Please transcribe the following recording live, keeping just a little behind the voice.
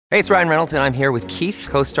Hey, it's Ryan Reynolds, and I'm here with Keith,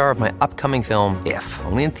 co-star of my upcoming film, If,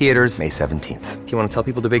 only in theaters May 17th. Do you want to tell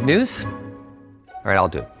people the big news? All right, I'll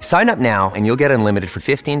do it. Sign up now and you'll get unlimited for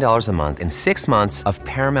 $15 a month and 6 months of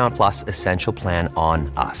Paramount Plus Essential Plan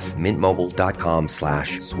on us.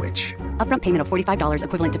 MintMobile.com/switch. Upfront payment of $45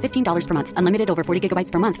 equivalent to $15 per month. Unlimited over 40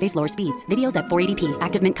 gigabytes per month. Face lower speeds. Videos at 480p.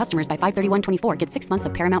 Active Mint customers by 531.24 get 6 months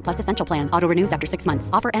of Paramount Plus Essential Plan. Auto renews after 6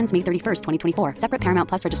 months. Offer ends May 31st, 2024. Separate Paramount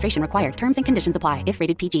Plus registration required. Terms and conditions apply if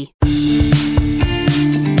rated PG.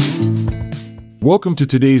 Welcome to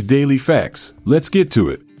today's Daily Facts. Let's get to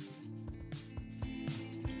it.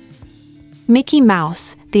 Mickey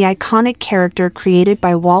Mouse, the iconic character created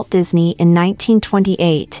by Walt Disney in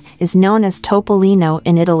 1928, is known as Topolino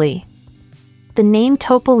in Italy. The name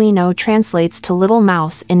Topolino translates to Little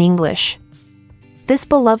Mouse in English. This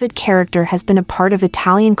beloved character has been a part of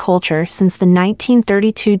Italian culture since the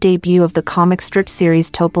 1932 debut of the comic strip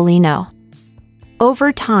series Topolino.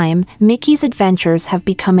 Over time, Mickey's adventures have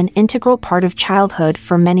become an integral part of childhood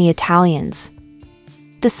for many Italians.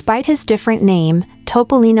 Despite his different name,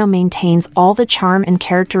 Topolino maintains all the charm and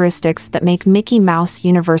characteristics that make Mickey Mouse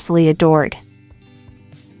universally adored.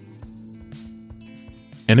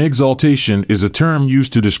 An exaltation is a term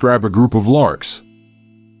used to describe a group of larks.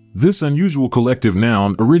 This unusual collective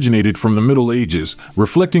noun originated from the Middle Ages,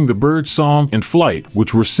 reflecting the bird's song and flight,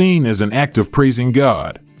 which were seen as an act of praising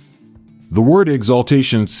God. The word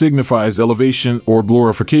exaltation signifies elevation or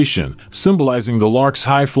glorification, symbolizing the lark's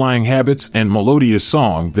high-flying habits and melodious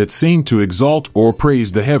song that seem to exalt or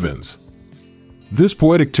praise the heavens. This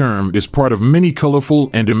poetic term is part of many colorful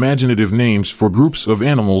and imaginative names for groups of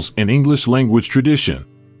animals in English language tradition.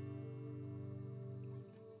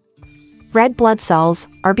 Red blood cells,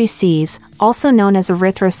 RBCs, also known as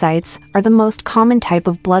erythrocytes, are the most common type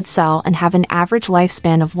of blood cell and have an average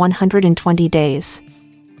lifespan of 120 days.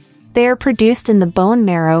 They are produced in the bone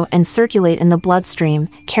marrow and circulate in the bloodstream,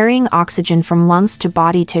 carrying oxygen from lungs to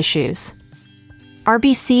body tissues.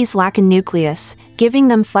 RBCs lack a nucleus, giving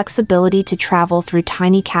them flexibility to travel through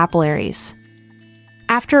tiny capillaries.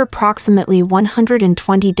 After approximately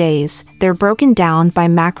 120 days, they're broken down by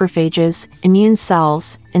macrophages, immune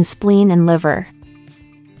cells, and spleen and liver.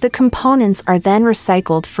 The components are then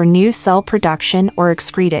recycled for new cell production or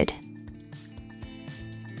excreted.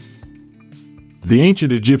 The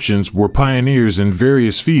ancient Egyptians were pioneers in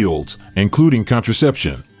various fields, including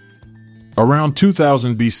contraception. Around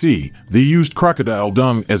 2000 BC, they used crocodile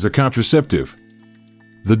dung as a contraceptive.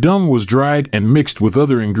 The dung was dried and mixed with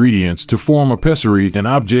other ingredients to form a pessary, an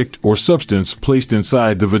object or substance placed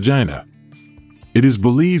inside the vagina. It is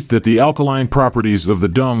believed that the alkaline properties of the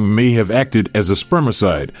dung may have acted as a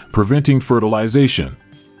spermicide, preventing fertilization.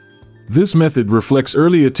 This method reflects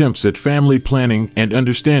early attempts at family planning and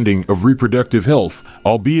understanding of reproductive health,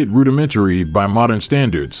 albeit rudimentary by modern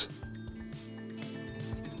standards.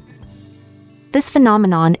 This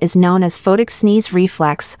phenomenon is known as photic sneeze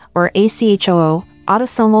reflex, or ACHOO,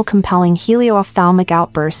 autosomal compelling helioophthalmic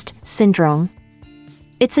outburst syndrome.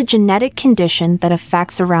 It's a genetic condition that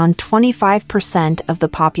affects around 25% of the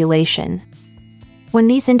population. When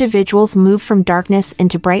these individuals move from darkness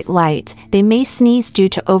into bright light, they may sneeze due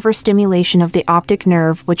to overstimulation of the optic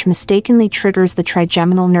nerve, which mistakenly triggers the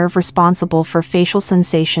trigeminal nerve responsible for facial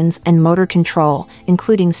sensations and motor control,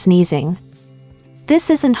 including sneezing. This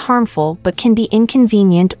isn't harmful but can be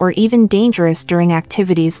inconvenient or even dangerous during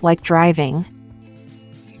activities like driving.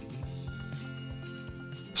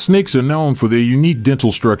 Snakes are known for their unique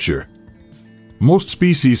dental structure. Most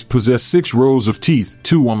species possess 6 rows of teeth,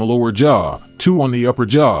 2 on the lower jaw, 2 on the upper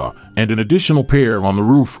jaw, and an additional pair on the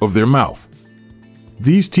roof of their mouth.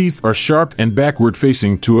 These teeth are sharp and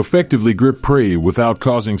backward-facing to effectively grip prey without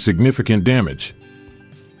causing significant damage.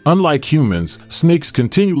 Unlike humans, snakes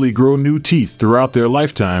continually grow new teeth throughout their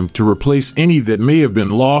lifetime to replace any that may have been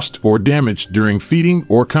lost or damaged during feeding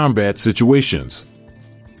or combat situations.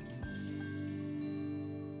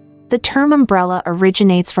 The term umbrella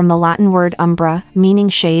originates from the Latin word umbra, meaning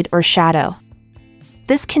shade or shadow.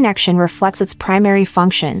 This connection reflects its primary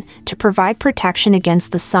function, to provide protection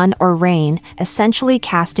against the sun or rain, essentially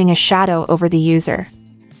casting a shadow over the user.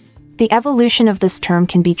 The evolution of this term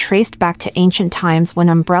can be traced back to ancient times when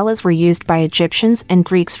umbrellas were used by Egyptians and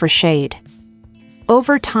Greeks for shade.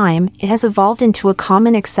 Over time, it has evolved into a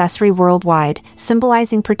common accessory worldwide,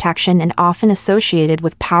 symbolizing protection and often associated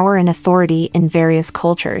with power and authority in various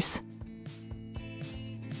cultures.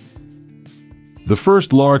 The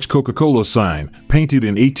first large Coca-Cola sign, painted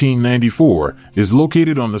in 1894, is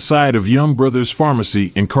located on the side of Young Brothers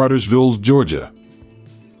Pharmacy in Cartersville, Georgia.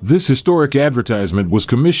 This historic advertisement was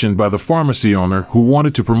commissioned by the pharmacy owner who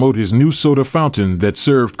wanted to promote his new soda fountain that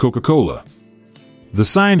served Coca-Cola. The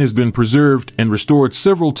sign has been preserved and restored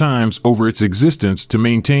several times over its existence to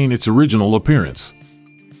maintain its original appearance.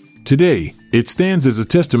 Today, it stands as a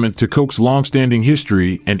testament to Coke's long-standing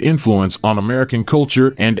history and influence on American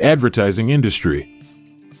culture and advertising industry.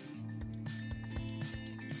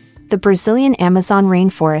 The Brazilian Amazon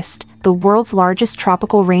rainforest, the world's largest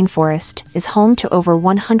tropical rainforest, is home to over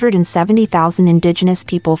 170,000 indigenous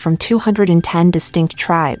people from 210 distinct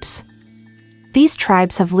tribes. These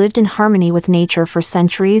tribes have lived in harmony with nature for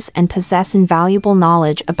centuries and possess invaluable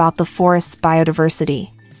knowledge about the forest's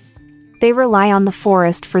biodiversity. They rely on the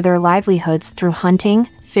forest for their livelihoods through hunting,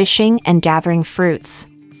 fishing, and gathering fruits.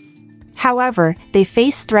 However, they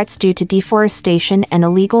face threats due to deforestation and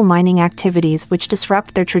illegal mining activities which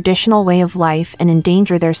disrupt their traditional way of life and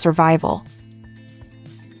endanger their survival.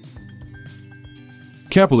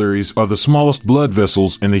 Capillaries are the smallest blood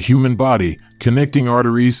vessels in the human body, connecting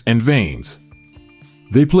arteries and veins.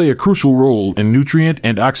 They play a crucial role in nutrient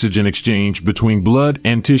and oxygen exchange between blood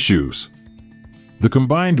and tissues. The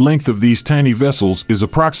combined length of these tiny vessels is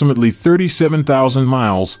approximately 37,000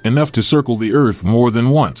 miles, enough to circle the Earth more than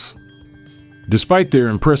once. Despite their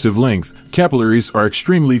impressive length, capillaries are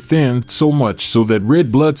extremely thin, so much so that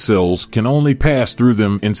red blood cells can only pass through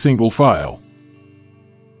them in single file.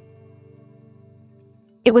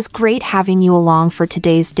 It was great having you along for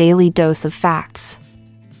today's Daily Dose of Facts.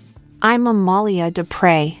 I'm Amalia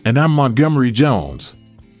Dupre. And I'm Montgomery Jones.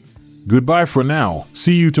 Goodbye for now.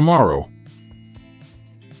 See you tomorrow.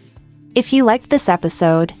 If you liked this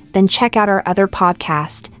episode, then check out our other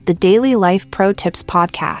podcast, the Daily Life Pro Tips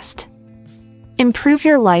Podcast. Improve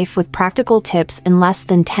your life with practical tips in less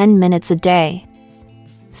than 10 minutes a day.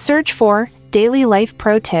 Search for Daily Life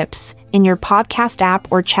Pro Tips in your podcast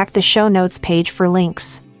app or check the show notes page for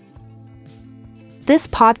links. This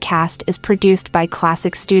podcast is produced by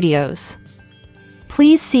Classic Studios.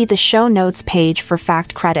 Please see the show notes page for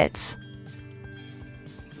fact credits.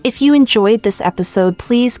 If you enjoyed this episode,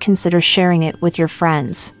 please consider sharing it with your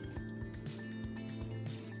friends.